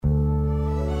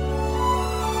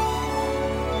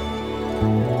Hello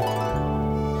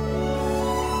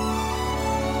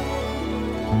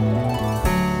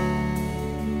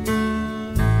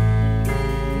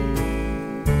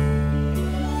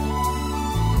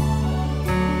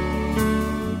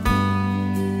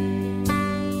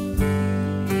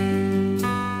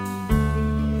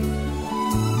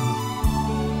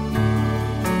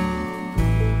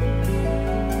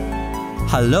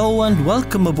and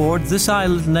welcome aboard This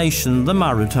Island Nation, the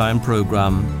Maritime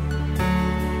Programme.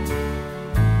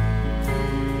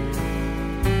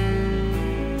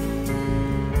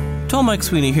 Tom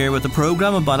McSweeney here with the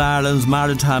programme about Ireland's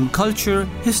maritime culture,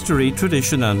 history,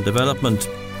 tradition and development.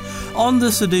 On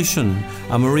this edition,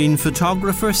 a marine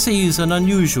photographer sees an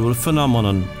unusual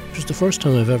phenomenon. It was the first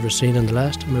time I've ever seen, and the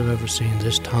last time I've ever seen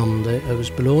this, Tom. I was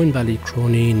below in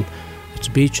Ballycroneen. It's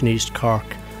a beach in East Cork.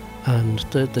 And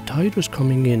the tide was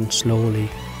coming in slowly,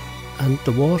 and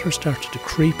the water started to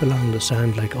creep along the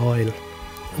sand like oil. It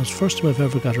was the first time I've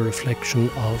ever got a reflection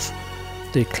of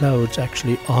the clouds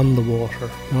actually on the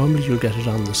water. Normally you'll get it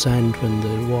on the sand when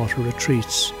the water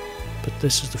retreats, but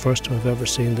this is the first time I've ever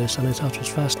seen this, and I thought it was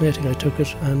fascinating. I took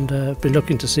it, and I've been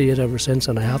looking to see it ever since,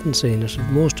 and I haven't seen it. The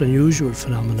most unusual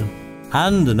phenomenon.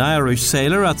 And an Irish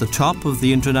sailor at the top of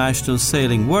the international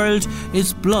sailing world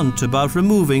is blunt about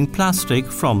removing plastic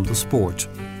from the sport.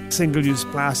 Single-use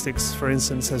plastics, for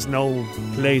instance, has no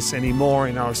place anymore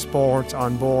in our sport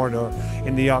on board or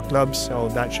in the yacht clubs, so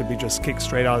that should be just kicked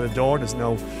straight out of the door. There's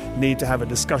no need to have a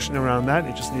discussion around that.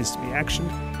 It just needs to be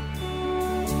actioned.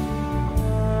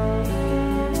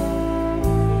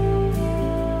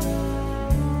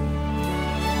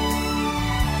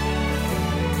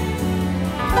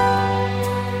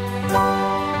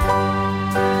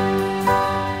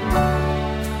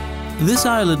 This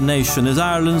Island Nation is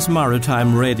Ireland's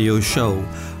maritime radio show,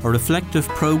 a reflective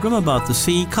programme about the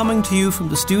sea coming to you from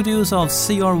the studios of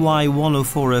CRY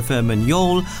 104 FM in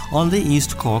Youghal on the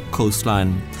East Cork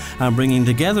coastline, and bringing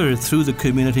together through the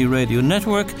Community Radio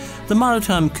Network the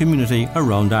maritime community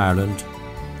around Ireland.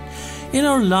 In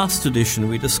our last edition,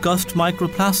 we discussed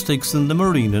microplastics in the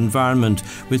marine environment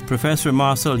with Professor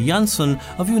Marcel Janssen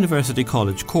of University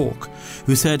College Cork,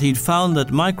 who said he'd found that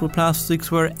microplastics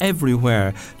were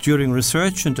everywhere during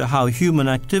research into how human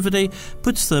activity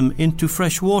puts them into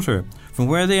fresh water, from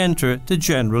where they enter the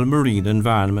general marine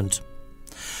environment.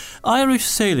 Irish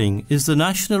Sailing is the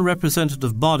national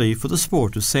representative body for the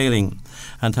sport of sailing,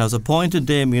 and has appointed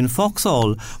Damien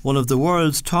Foxall, one of the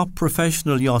world's top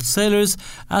professional yacht sailors,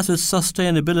 as its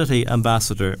sustainability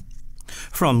ambassador.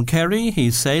 From Kerry,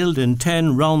 he sailed in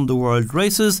 10 round-the-world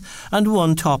races and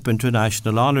won top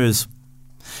international honours.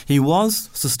 He was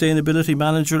Sustainability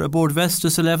Manager aboard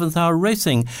Vestas 11th Hour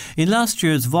Racing in last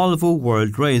year's Volvo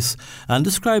World Race, and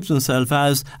describes himself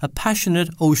as a passionate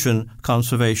ocean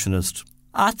conservationist.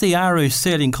 At the Irish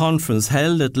Sailing Conference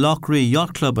held at Loughrea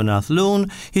Yacht Club in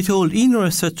Athlone, he told Einar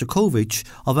Setjakovic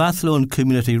of Athlone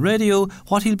Community Radio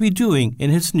what he'll be doing in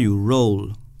his new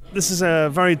role. This is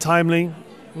very timely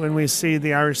when we see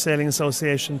the Irish Sailing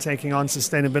Association taking on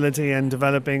sustainability and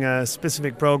developing a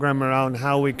specific programme around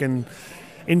how we can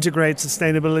integrate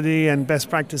sustainability and best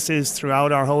practices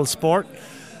throughout our whole sport.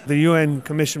 The UN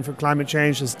Commission for Climate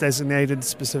Change has designated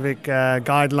specific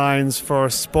guidelines for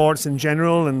sports in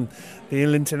general, and the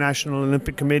International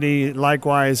Olympic Committee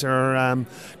likewise are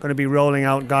going to be rolling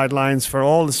out guidelines for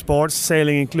all the sports,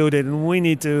 sailing included, and we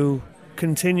need to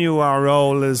continue our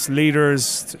role as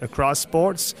leaders across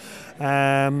sports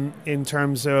in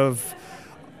terms of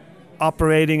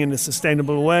operating in a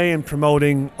sustainable way and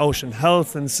promoting ocean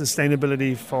health and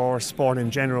sustainability for sport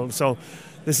in general. So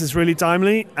this is really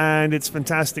timely, and it's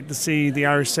fantastic to see the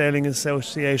Irish Sailing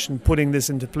Association putting this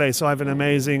into place. So I have an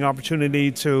amazing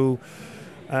opportunity to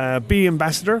be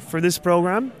ambassador for this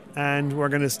programme, and we're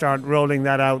going to start rolling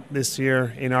that out this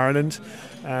year in Ireland.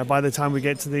 By the time we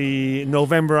get to the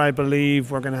November, I believe,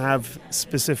 we're going to have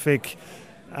specific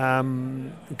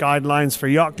guidelines for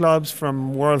yacht clubs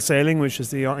from World Sailing, which is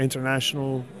the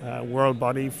international world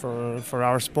body for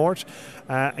our sport.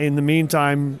 In the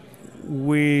meantime,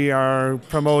 we are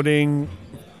promoting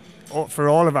for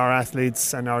all of our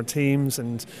athletes and our teams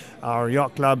and our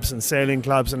yacht clubs and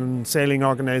sailing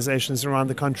organisations around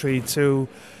the country to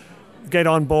get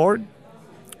on board.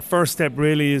 First step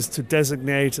really is to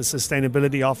designate a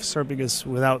sustainability officer, because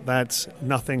without that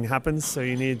nothing happens. So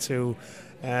you need to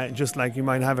just like you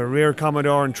might have a rear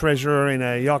commodore and treasurer in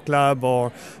a yacht club,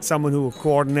 or someone who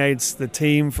coordinates the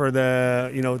team for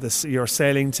your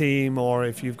sailing team, or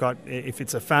if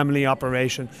it's a family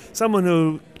operation, someone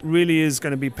who really is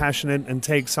going to be passionate and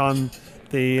takes on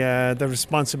the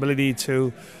responsibility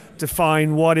to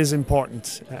define what is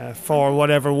important for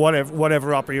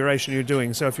whatever operation you're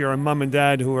doing. So if you're a mum and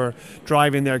dad who are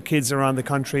driving their kids around the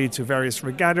country to various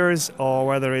regattas, or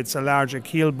whether it's a larger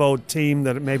keelboat team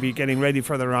that may be getting ready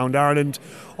for the Round Ireland,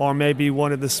 or maybe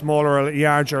one of the smaller,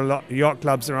 larger yacht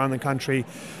clubs around the country,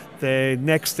 the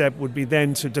next step would be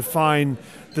then to define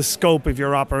the scope of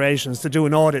your operations, to do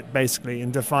an audit basically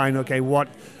and define, okay, what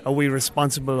are we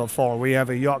responsible for? We have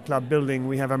a yacht club building,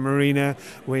 we have a marina,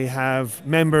 we have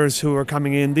members who are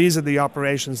coming in. These are the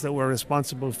operations that we're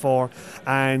responsible for,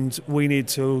 and we need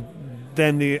to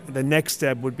then the next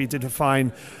step would be to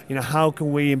define, how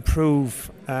can we improve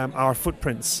our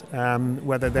footprints,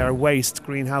 whether they're waste,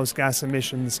 greenhouse gas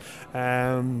emissions,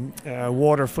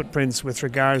 water footprints with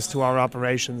regards to our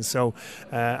operations. So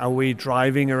are we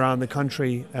driving around the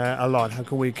country a lot? How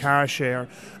can we car share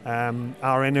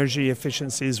our energy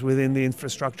efficiencies within the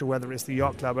infrastructure, whether it's the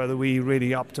yacht club, or are we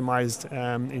really optimized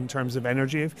in terms of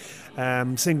energy?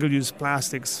 Single-use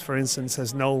plastics, for instance,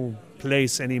 has no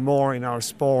place anymore in our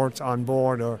sport on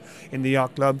board or in the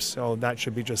yacht clubs, so that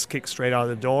should be just kicked straight out of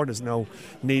the door. There's no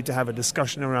need to have a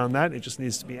discussion around that. It just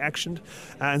needs to be actioned.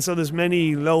 And so there's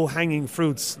many low-hanging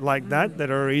fruits like that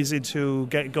are easy to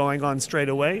get going on straight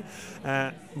away.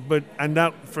 But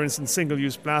that, for instance,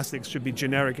 single-use plastics should be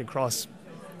generic across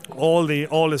all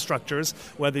the structures,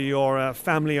 whether you're a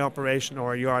family operation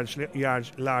or a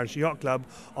large yacht club.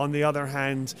 On the other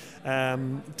hand,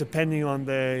 depending on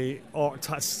the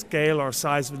scale or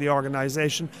size of the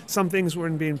organisation, some things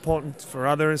wouldn't be important for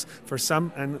others, for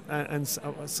some,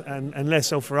 and less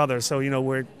so for others. So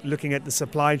we're looking at the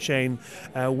supply chain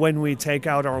when we take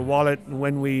out our wallet,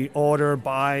 when we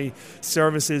buy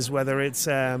services, whether it's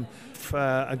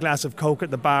a glass of Coke at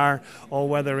the bar, or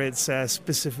whether it's a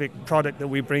specific product that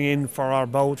we bring in for our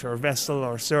boat or vessel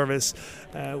or service,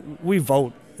 we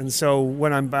vote. And so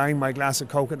when I'm buying my glass of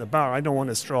Coke at the bar, I don't want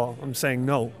a straw. I'm saying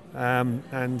no.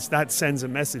 And that sends a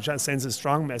message. That sends a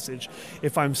strong message.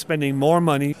 If I'm spending more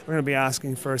money, I'm going to be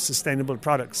asking for sustainable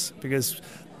products, because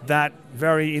that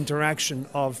very interaction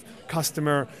of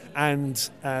customer and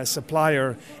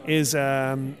supplier is,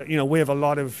 we have a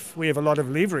lot of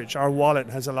leverage. Our wallet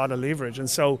has a lot of leverage, and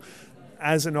so,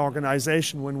 as an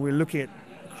organisation, when we're looking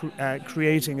at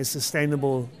creating a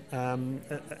sustainable,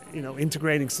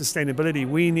 integrating sustainability,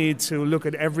 we need to look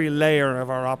at every layer of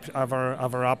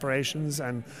our operations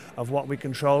and of what we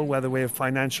control, whether we have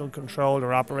financial control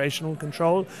or operational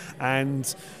control,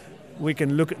 and we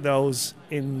can look at those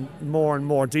in more and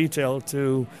more detail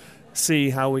to see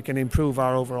how we can improve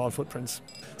our overall footprints.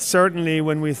 Certainly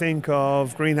when we think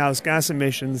of greenhouse gas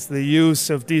emissions, the use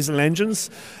of diesel engines,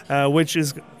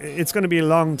 it's going to be a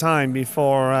long time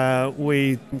before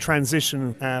we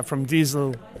transition from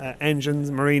diesel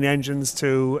engines, marine engines,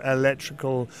 to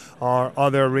electrical or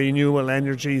other renewable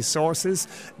energy sources.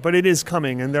 But it is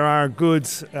coming, and there are good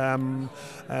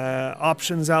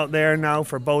options out there now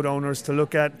for boat owners to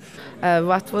look at.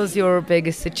 What was your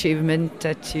biggest achievement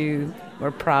that you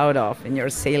were proud of in your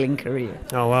sailing career?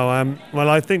 Well,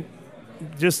 I think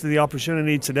just the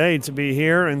opportunity today to be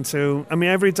here and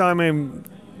every time I'm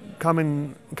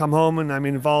come home and I'm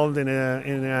involved in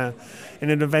an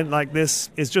event like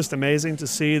this, it's just amazing to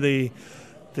see the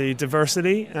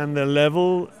diversity and the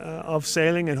level of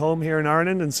sailing at home here in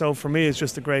Ireland. And so for me, it's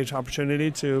just a great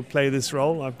opportunity to play this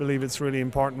role. I believe it's a really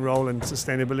important role, and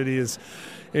sustainability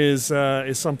is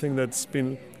something that's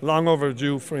been long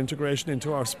overdue for integration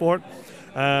into our sport.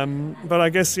 But I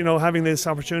guess, having this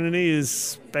opportunity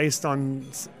is based on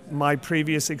my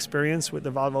previous experience with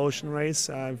the Volvo Ocean Race.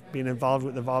 I've been involved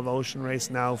with the Volvo Ocean Race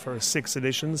now for 6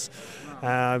 editions.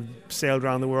 I've sailed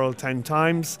around the world 10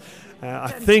 times.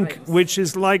 I think, which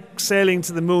is like sailing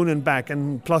to the moon and back,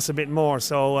 and plus a bit more. It's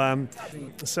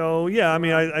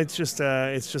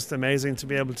just amazing to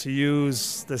be able to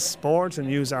use the sport and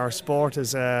use our sport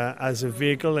as a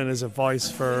vehicle and as a voice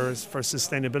for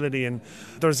sustainability. And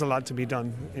there's a lot to be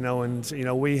done,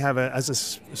 we have as a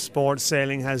sport,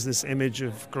 sailing has this image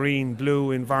of green, blue,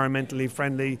 environmentally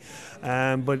friendly,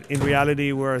 but in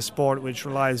reality, we're a sport which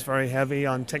relies very heavy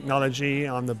on technology,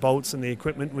 on the boats and the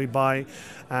equipment we buy.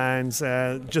 And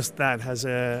just that has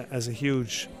a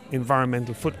huge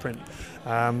environmental footprint.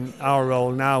 Our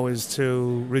role now is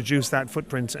to reduce that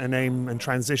footprint and aim and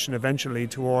transition eventually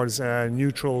towards a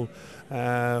neutral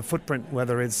footprint,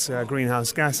 whether it's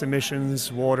greenhouse gas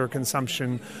emissions, water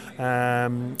consumption,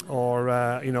 or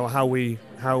how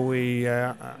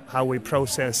we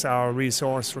process our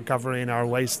resource recovery and our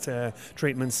waste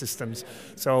treatment systems.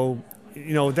 So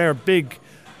they're big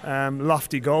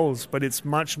lofty goals, but it's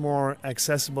much more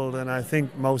accessible than I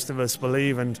think most of us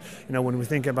believe. And when we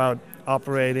think about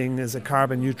operating as a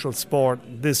carbon neutral sport,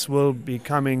 this will be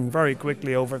coming very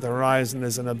quickly over the horizon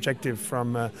as an objective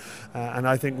and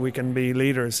I think we can be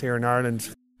leaders here in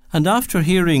Ireland. And after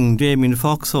hearing Damien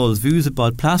Foxhall's views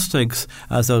about plastics,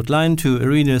 as outlined to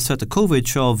Irina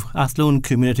Setakovic of Athlone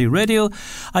Community Radio,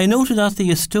 I noted that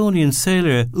the Estonian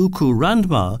sailor Uku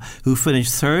Randma, who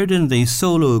finished third in the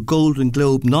solo Golden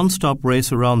Globe non-stop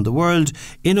race around the world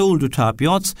in older type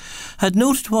yachts, had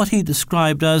noted what he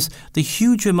described as the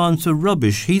huge amounts of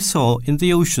rubbish he saw in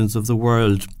the oceans of the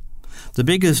world. The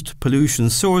biggest pollution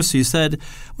source, he said,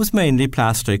 was mainly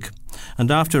plastic.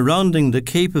 And after rounding the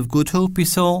Cape of Good Hope, he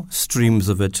saw streams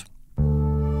of it.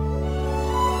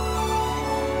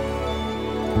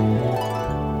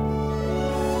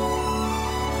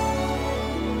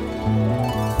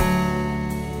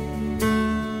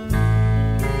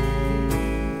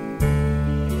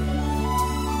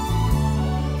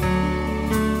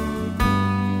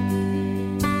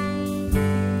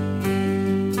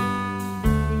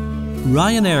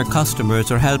 Ryanair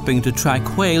customers are helping to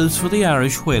track whales for the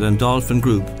Irish Whale and Dolphin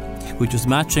Group, which is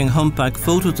matching humpback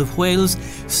photos of whales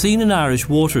seen in Irish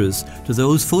waters to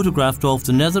those photographed off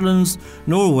the Netherlands,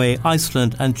 Norway,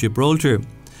 Iceland and Gibraltar,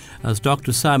 as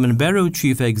Dr. Simon Barrow,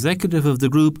 Chief Executive of the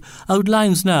group,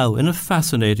 outlines now in a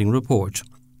fascinating report.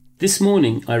 This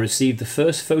morning I received the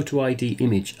first photo ID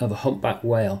image of a humpback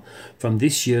whale from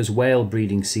this year's whale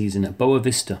breeding season at Boa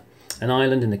Vista, an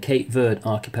island in the Cape Verde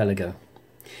archipelago.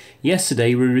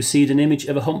 Yesterday we received an image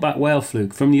of a humpback whale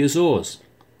fluke from the Azores.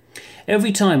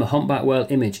 Every time a humpback whale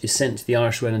image is sent to the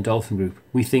Irish Whale and Dolphin Group,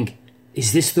 we think,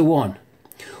 is this the one?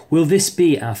 Will this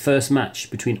be our first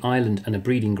match between Ireland and a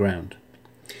breeding ground?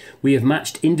 We have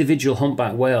matched individual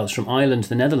humpback whales from Ireland to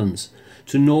the Netherlands,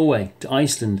 to Norway, to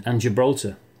Iceland and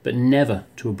Gibraltar, but never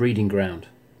to a breeding ground.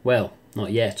 Well,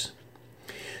 not yet.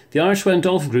 The Irish Whale and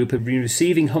Dolphin Group have been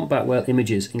receiving humpback whale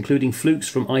images, including flukes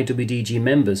from IWDG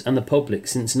members and the public,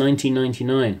 since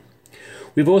 1999.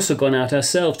 We've also gone out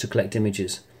ourselves to collect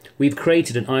images. We've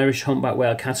created an Irish humpback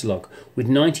whale catalogue with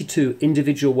 92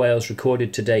 individual whales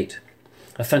recorded to date.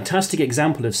 A fantastic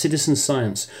example of citizen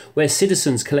science, where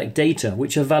citizens collect data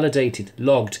which are validated,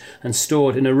 logged and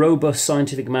stored in a robust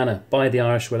scientific manner by the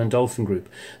Irish Whale and Dolphin Group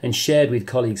and shared with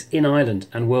colleagues in Ireland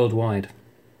and worldwide.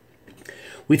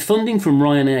 With funding from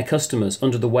Ryanair customers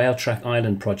under the Whale Track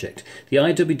Island project, the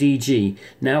IWDG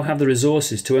now have the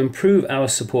resources to improve our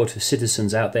support of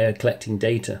citizens out there collecting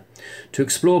data, to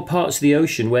explore parts of the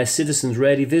ocean where citizens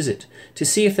rarely visit, to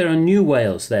see if there are new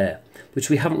whales there, which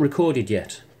we haven't recorded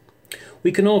yet.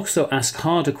 We can also ask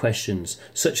harder questions,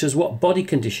 such as what body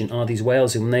condition are these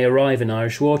whales in when they arrive in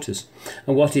Irish waters,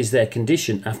 and what is their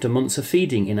condition after months of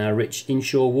feeding in our rich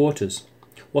inshore waters?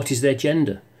 What is their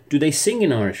gender? Do they sing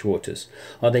in Irish waters?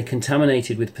 Are they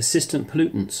contaminated with persistent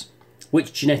pollutants?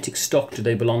 Which genetic stock do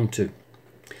they belong to?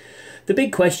 The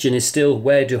big question is still,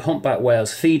 where do humpback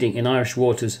whales feeding in Irish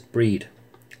waters breed?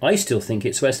 I still think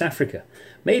it's West Africa.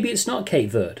 Maybe it's not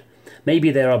Cape Verde.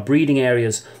 Maybe there are breeding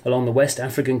areas along the West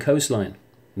African coastline.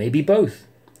 Maybe both.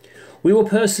 We will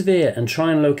persevere and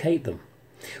try and locate them.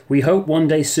 We hope one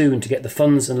day soon to get the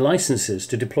funds and licenses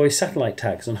to deploy satellite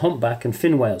tags on humpback and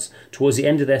fin whales towards the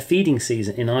end of their feeding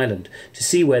season in Ireland to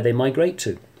see where they migrate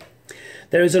to.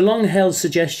 There is a long-held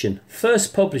suggestion,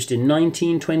 first published in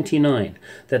 1929,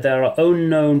 that there are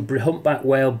unknown humpback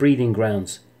whale breeding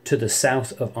grounds to the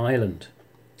south of Ireland.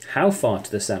 How far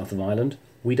to the south of Ireland,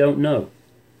 we don't know.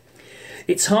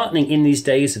 It's heartening in these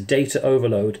days of data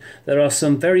overload. There are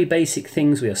some very basic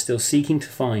things we are still seeking to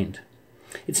find.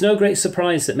 It's no great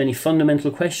surprise that many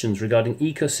fundamental questions regarding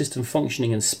ecosystem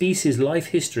functioning and species life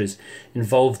histories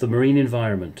involve the marine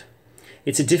environment.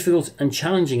 It's a difficult and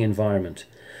challenging environment,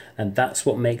 and that's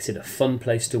what makes it a fun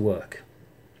place to work.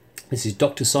 This is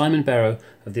Dr. Simon Barrow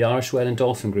of the Irish Whale and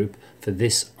Dolphin Group for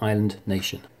This Island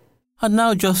Nation. And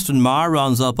now Justin Marr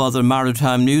rounds up other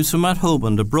maritime news from at home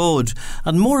and abroad,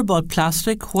 and more about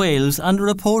plastic, whales and a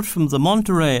report from the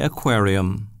Monterey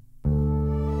Aquarium.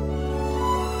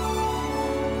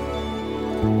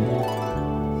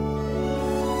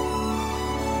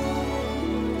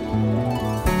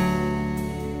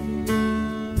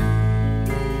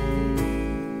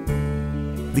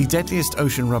 The deadliest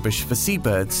ocean rubbish for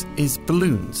seabirds is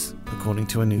balloons, according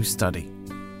to a new study.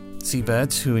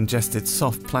 Seabirds who ingested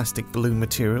soft plastic balloon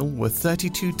material were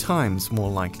 32 times more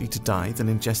likely to die than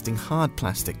ingesting hard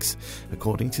plastics,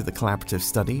 according to the collaborative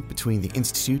study between the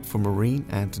Institute for Marine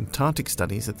and Antarctic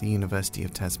Studies at the University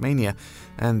of Tasmania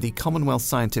and the Commonwealth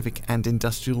Scientific and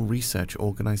Industrial Research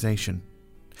Organisation.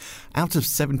 Out of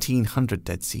 1,700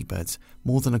 dead seabirds,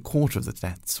 more than a quarter of the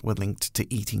deaths were linked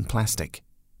to eating plastic.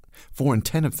 4 in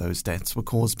 10 of those deaths were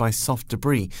caused by soft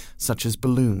debris, such as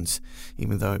balloons,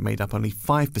 even though it made up only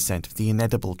 5% of the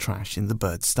inedible trash in the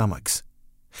birds' stomachs.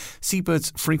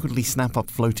 Seabirds frequently snap up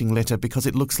floating litter because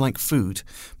it looks like food,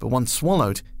 but once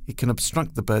swallowed, it can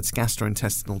obstruct the bird's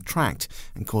gastrointestinal tract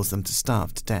and cause them to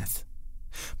starve to death.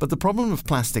 But the problem of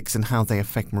plastics and how they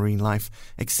affect marine life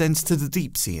extends to the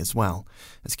deep sea as well,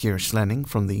 as Kira Schlenning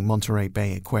from the Monterey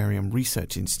Bay Aquarium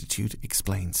Research Institute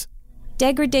explains.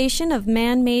 Degradation of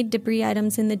man-made debris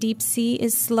items in the deep sea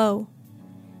is slow.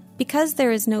 Because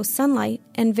there is no sunlight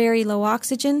and very low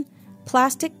oxygen,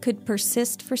 plastic could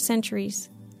persist for centuries.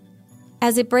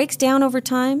 As it breaks down over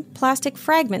time, plastic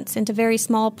fragments into very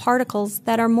small particles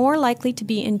that are more likely to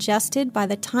be ingested by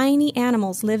the tiny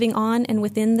animals living on and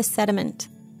within the sediment.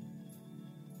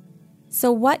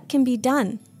 So what can be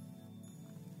done?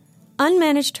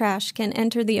 Unmanaged trash can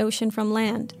enter the ocean from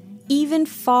land, even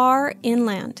far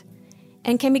inland,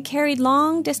 and can be carried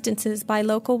long distances by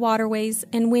local waterways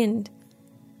and wind.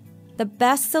 The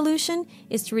best solution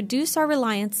is to reduce our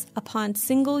reliance upon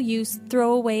single-use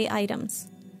throwaway items.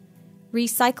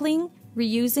 Recycling,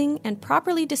 reusing, and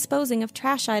properly disposing of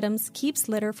trash items keeps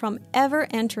litter from ever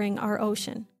entering our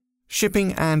ocean.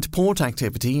 Shipping and port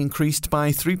activity increased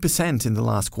by 3% in the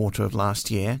last quarter of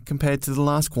last year compared to the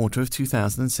last quarter of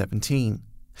 2017.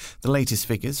 The latest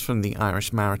figures from the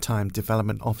Irish Maritime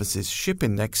Development Office's Ship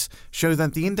Index show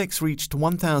that the index reached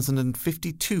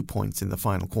 1,052 points in the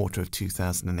final quarter of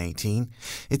 2018.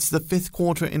 It's the 5th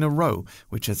quarter in a row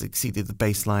which has exceeded the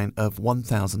baseline of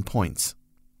 1,000 points.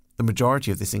 The majority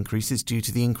of this increase is due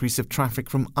to the increase of traffic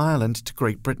from Ireland to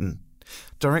Great Britain.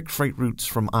 Direct freight routes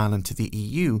from Ireland to the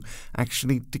EU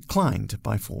actually declined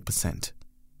by 4%.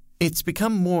 It's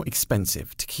become more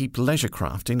expensive to keep leisure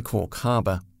craft in Cork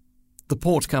Harbour. The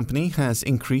port company has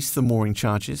increased the mooring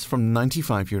charges from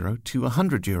 €95 to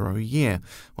 €100 a year,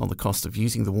 while the cost of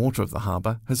using the water of the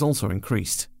harbour has also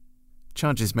increased.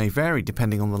 Charges may vary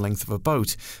depending on the length of a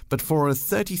boat, but for a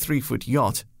 33-foot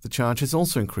yacht, the charge has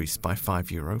also increased by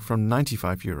 €5 from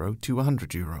 €95 to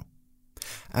 €100.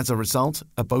 As a result,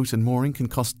 a boat and mooring can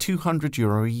cost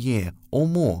 €200 a year or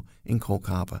more in Cork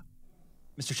Harbour.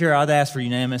 Mr. Chair, I'd ask for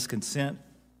unanimous consent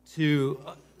to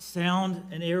sound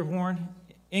an air horn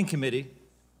in committee.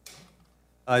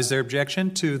 Is there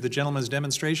objection to the gentleman's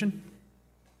demonstration?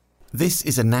 This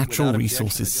is a Natural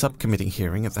Resources Subcommittee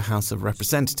hearing of the House of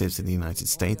Representatives in the United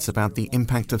States about the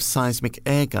impact of seismic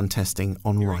air gun testing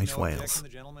on right whales.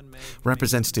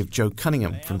 Representative Joe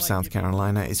Cunningham from South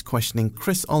Carolina is questioning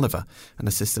Chris Oliver, an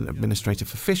Assistant Administrator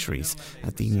for Fisheries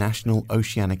at the National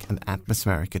Oceanic and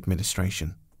Atmospheric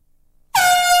Administration.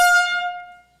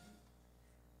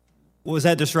 Was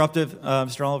that disruptive,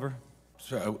 Mr. Oliver?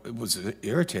 So it was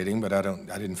irritating, but I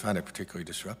didn't find it particularly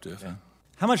disruptive. Yeah.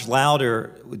 How much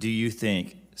louder do you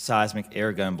think seismic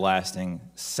air gun blasting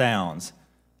sounds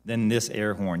than this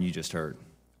air horn you just heard?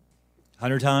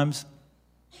 100 times?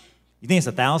 You think it's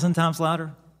 1,000 times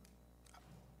louder?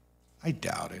 I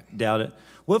doubt it. Doubt it.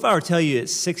 What if I were to tell you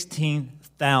it's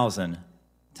 16,000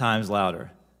 times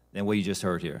louder than what you just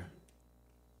heard here?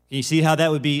 Can you see how that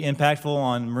would be impactful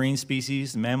on marine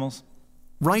species and mammals?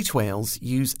 Right whales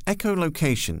use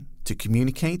echolocation to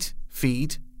communicate,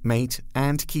 feed, mate,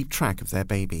 and keep track of their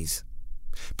babies.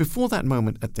 Before that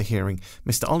moment at the hearing,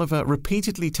 Mr. Oliver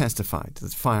repeatedly testified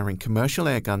that firing commercial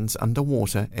air guns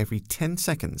underwater every 10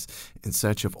 seconds in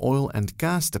search of oil and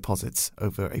gas deposits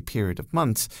over a period of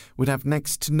months would have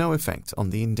next to no effect on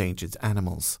the endangered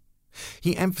animals.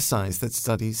 He emphasized that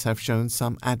studies have shown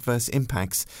some adverse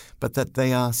impacts, but that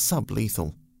they are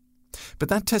sublethal. But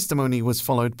that testimony was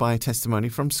followed by a testimony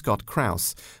from Scott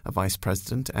Krause, a vice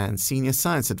president and senior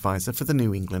science advisor for the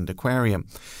New England Aquarium.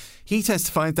 He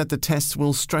testified that the tests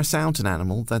will stress out an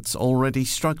animal that's already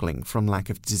struggling from lack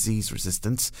of disease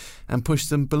resistance and push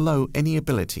them below any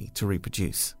ability to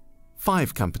reproduce.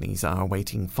 5 companies are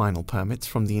awaiting final permits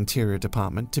from the Interior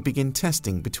Department to begin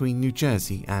testing between New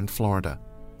Jersey and Florida.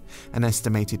 An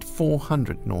estimated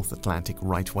 400 North Atlantic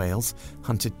right whales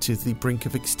hunted to the brink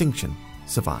of extinction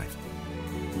survive.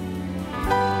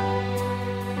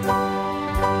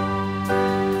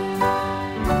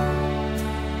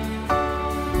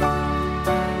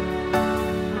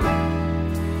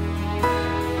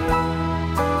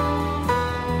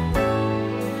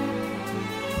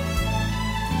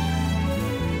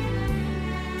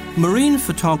 Marine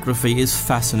photography is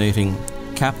fascinating,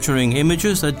 capturing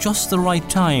images at just the right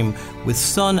time with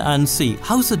sun and sea.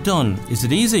 How's it done? Is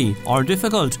it easy or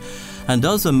difficult? And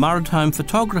does a maritime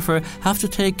photographer have to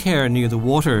take care near the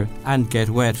water and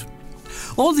get wet?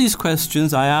 All these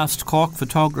questions I asked Cork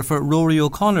photographer Rory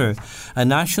O'Connor, a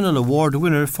national award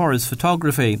winner for his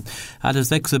photography, at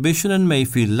his exhibition in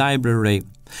Mayfield Library.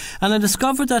 And I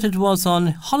discovered that it was on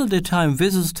holiday time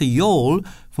visits to Youghal,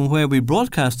 from where we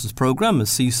broadcast this programme, a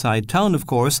seaside town of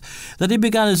course, that he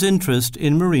began his interest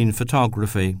in marine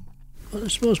photography. Well, I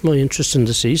suppose my interest in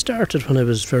the sea started when I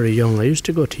was very young. I used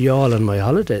to go to Youghal on my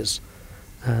holidays,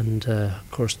 and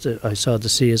of course I saw the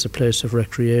sea as a place of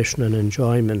recreation and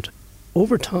enjoyment.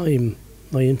 Over time,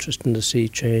 my interest in the sea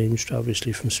changed,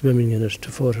 obviously, from swimming in it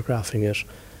to photographing it.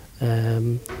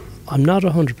 I'm not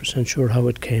 100% sure how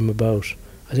it came about.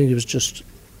 I think it was just,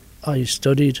 I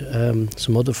studied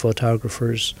some other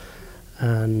photographers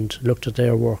and looked at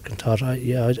their work and thought,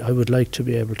 I would like to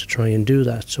be able to try and do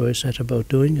that. So I set about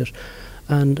doing it.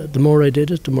 And the more I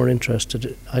did it, the more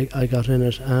interested I got in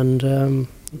it. And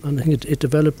I think it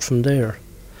developed from there.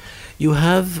 You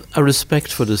have a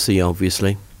respect for the sea,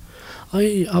 obviously.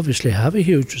 I obviously have a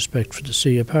huge respect for the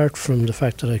sea, apart from the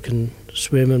fact that I can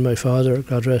swim, and my father,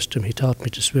 God rest him, he taught me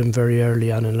to swim very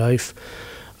early on in life.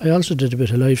 I also did a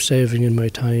bit of life saving in my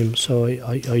time, so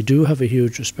I do have a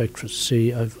huge respect for the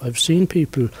sea. I've seen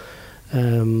people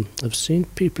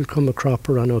come a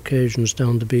cropper on occasions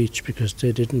down the beach because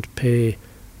they didn't pay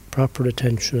proper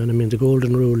attention. And I mean, the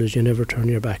golden rule is you never turn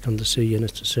your back on the sea, and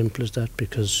it's as simple as that,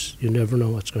 because you never know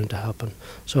what's going to happen.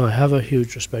 So I have a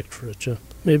huge respect for it. Yeah.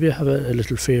 Maybe I have a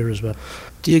little fear as well.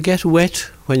 Do you get wet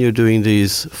when you're doing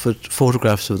these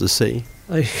photographs of the sea?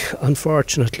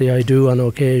 Unfortunately, I do on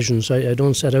occasions. I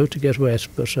don't set out to get wet,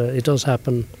 but it does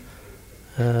happen.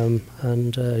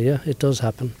 It does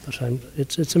happen. But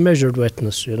it's a measured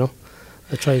wetness, you know.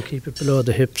 I try and keep it below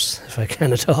the hips if I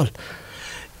can at all.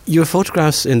 Your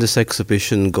photographs in this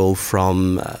exhibition go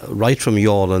from right from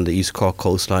Youghal on the East Cork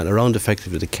coastline around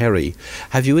effectively the Kerry.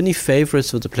 Have you any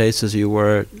favourites of the places you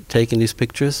were taking these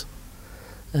pictures?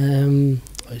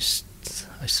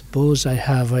 I suppose I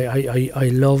have. I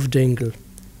love Dingle.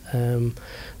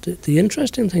 The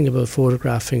interesting thing about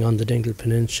photographing on the Dingle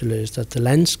Peninsula is that the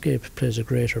landscape plays a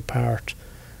greater part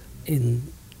in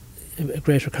a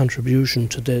greater contribution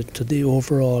to the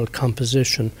overall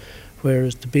composition,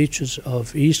 whereas the beaches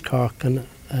of East Cork and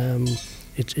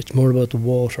it's more about the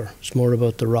water, it's more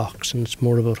about the rocks, and it's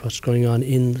more about what's going on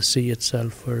in the sea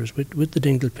itself. Whereas with the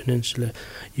Dingle Peninsula,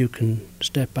 you can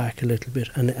step back a little bit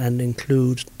and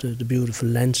include the beautiful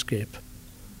landscape.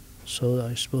 So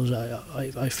I suppose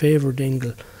I favour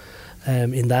Dingle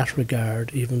in that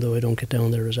regard, even though I don't get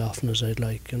down there as often as I'd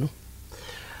like, you know.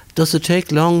 Does it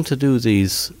take long to do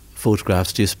these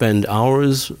photographs? Do you spend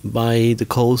hours by the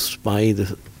coast, by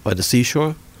the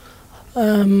seashore?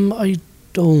 I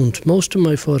don't. Most of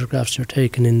my photographs are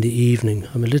taken in the evening.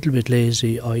 I'm a little bit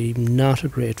lazy. I'm not a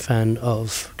great fan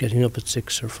of getting up at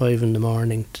 6 or 5 in the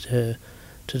morning to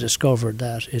discover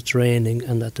that it's raining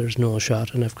and that there's no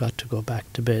shot and I've got to go back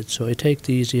to bed. So I take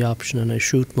the easy option and I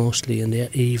shoot mostly in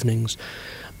the evenings.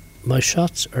 My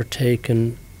shots are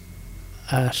taken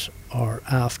at or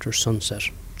after sunset,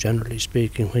 generally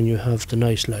speaking, when you have the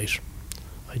nice light.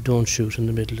 I don't shoot in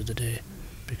the middle of the day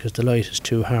because the light is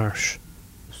too harsh.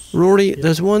 Rory,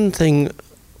 there's one thing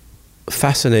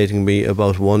fascinating me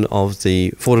about one of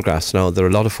the photographs. Now, there are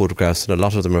a lot of photographs and a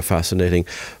lot of them are fascinating,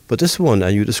 but this one,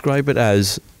 and you describe it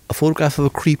as a photograph of a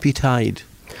creepy tide.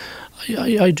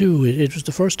 I do. It was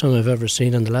the first time I've ever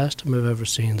seen, and the last time I've ever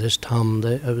seen this, Tom.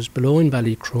 I was below in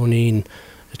Ballycroneen.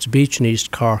 It's a beach in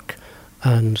East Cork,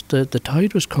 and the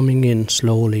tide was coming in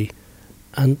slowly,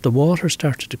 and the water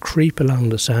started to creep along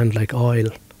the sand like oil.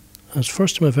 And it's the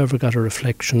first time I've ever got a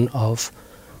reflection of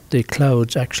the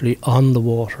clouds actually on the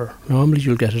water. Normally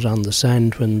you'll get it on the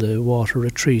sand when the water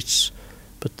retreats,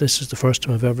 but this is the first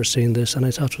time I've ever seen this, and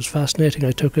I thought it was fascinating.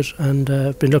 I took it and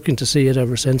I've been looking to see it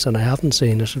ever since, and I haven't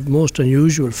seen it. It's a most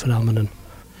unusual phenomenon.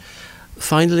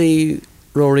 Finally,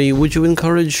 Rory, would you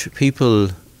encourage people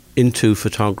into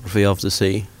photography of the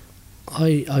sea?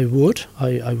 I would.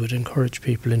 I would encourage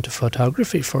people into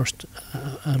photography first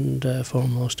and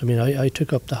foremost. I mean, I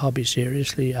took up the hobby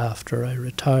seriously after I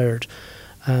retired,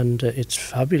 and it's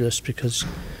fabulous because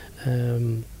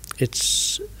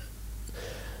it's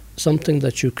something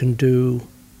that you can do.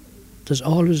 There's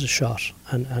always a shot,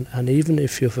 and even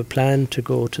if you have a plan to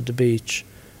go to the beach,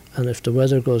 and if the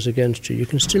weather goes against you, you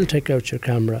can still take out your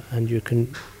camera and you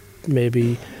can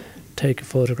maybe take a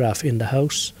photograph in the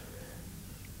house,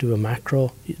 do a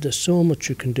macro. There's so much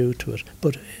you can do to it.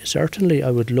 But certainly I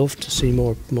would love to see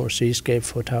more seascape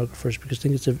photographers, because I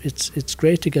think it's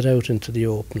great to get out into the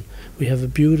open. We have a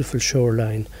beautiful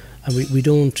shoreline and we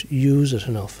don't use it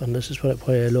enough, and this is why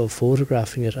I love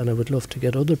photographing it, and I would love to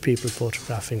get other people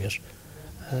photographing it.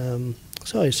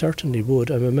 So I certainly would.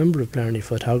 I'm a member of Blarney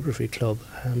Photography Club,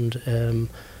 and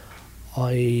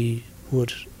I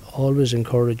would always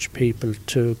encourage people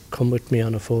to come with me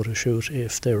on a photo shoot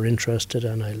if they're interested,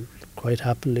 and I'll quite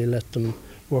happily let them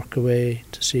work away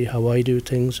to see how I do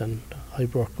things, and I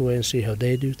work away and see how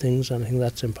they do things. And I think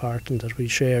that's important, that we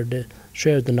share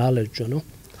the knowledge, you know.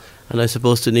 And I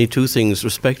suppose they need two things: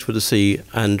 respect for the sea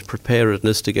and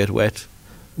preparedness to get wet.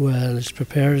 Well, it's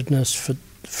preparedness for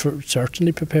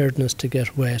certainly preparedness to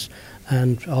get wet,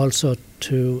 and also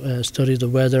to study the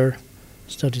weather,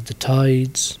 study the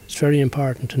tides. It's very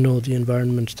important to know the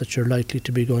environment that you're likely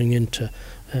to be going into.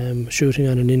 Shooting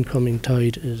on an incoming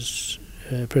tide is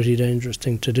a pretty dangerous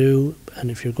thing to do,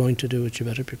 and if you're going to do it, you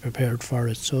better be prepared for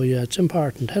it. So yeah, it's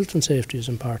important. Health and safety is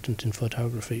important in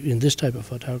photography, in this type of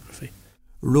photography.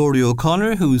 Rory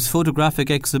O'Connor, whose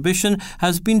photographic exhibition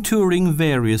has been touring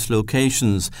various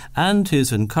locations, and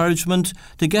his encouragement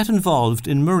to get involved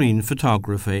in marine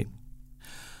photography.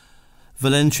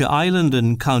 Valentia Island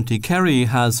in County Kerry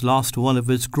has lost one of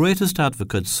its greatest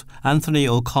advocates, Anthony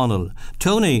O'Connell.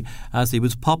 Tony, as he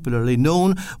was popularly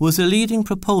known, was a leading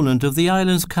proponent of the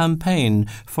island's campaign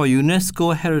for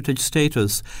UNESCO heritage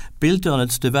status, built on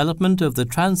its development of the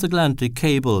transatlantic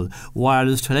cable,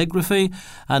 wireless telegraphy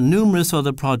and numerous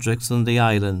other projects on the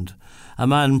island. A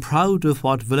man proud of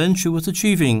what Valentia was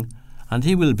achieving, and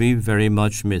he will be very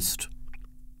much missed.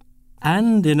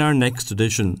 And in our next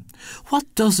edition, what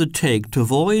does it take to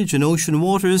voyage in ocean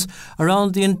waters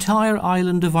around the entire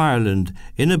island of Ireland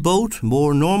in a boat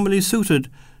more normally suited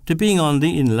to being on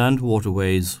the inland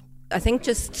waterways? I think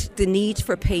just the need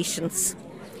for patience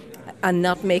and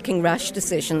not making rash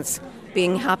decisions,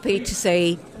 being happy to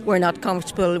say we're not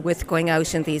comfortable with going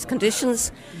out in these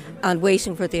conditions and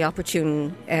waiting for the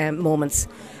opportune moments.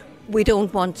 We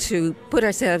don't want to put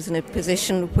ourselves in a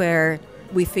position where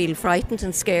we feel frightened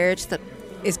and scared that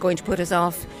is going to put us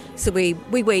off. So we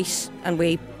wait, and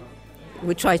we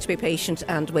try to be patient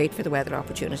and wait for the weather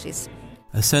opportunities.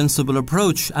 A sensible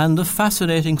approach and a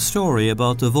fascinating story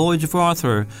about the voyage of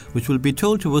Arthur, which will be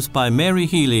told to us by Mary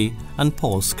Healy and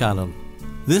Paul Scannell.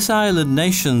 This Island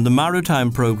Nation, the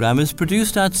Maritime programme, is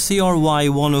produced at CRY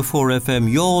 104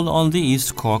 FM Youghal on the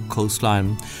East Cork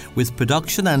coastline, with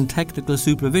production and technical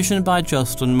supervision by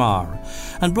Justin Marr,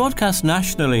 and broadcast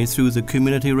nationally through the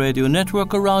Community Radio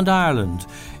Network around Ireland,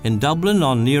 in Dublin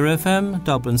on Near FM,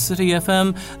 Dublin City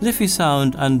FM, Liffey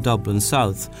Sound and Dublin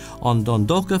South, on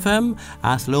Dundalk FM,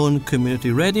 Athlone Community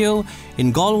Radio,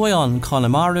 in Galway on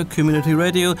Connemara Community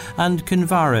Radio and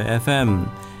Kinvara FM,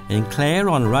 in Clare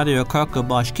on Radio Corca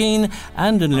Bashkeen,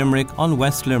 and in Limerick on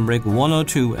West Limerick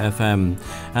 102 FM.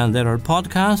 And there are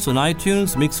podcasts on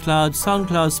iTunes, Mixcloud,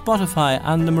 Soundcloud, Spotify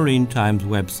and the Marine Times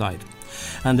website.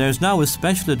 And there's now a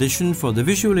special edition for the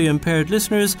visually impaired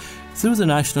listeners through the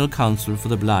National Council for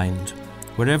the Blind.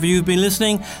 Wherever you've been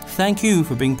listening, thank you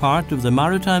for being part of the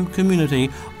maritime community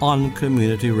on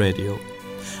Community Radio.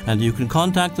 And you can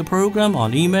contact the programme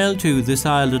on email to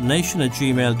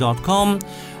thisislandnation@gmail.com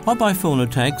or by phone or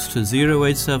text to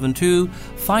 0872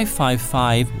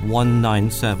 555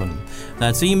 197.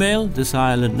 That's email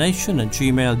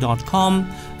thisislandnation@gmail.com,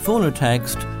 phone or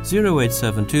text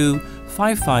 0872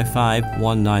 555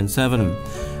 197.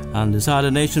 And This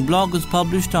Island Nation blog is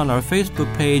published on our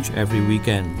Facebook page every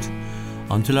weekend.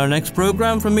 Until our next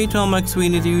programme, from me, Tom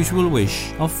McSweeney, the usual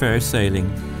wish of fair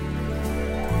sailing.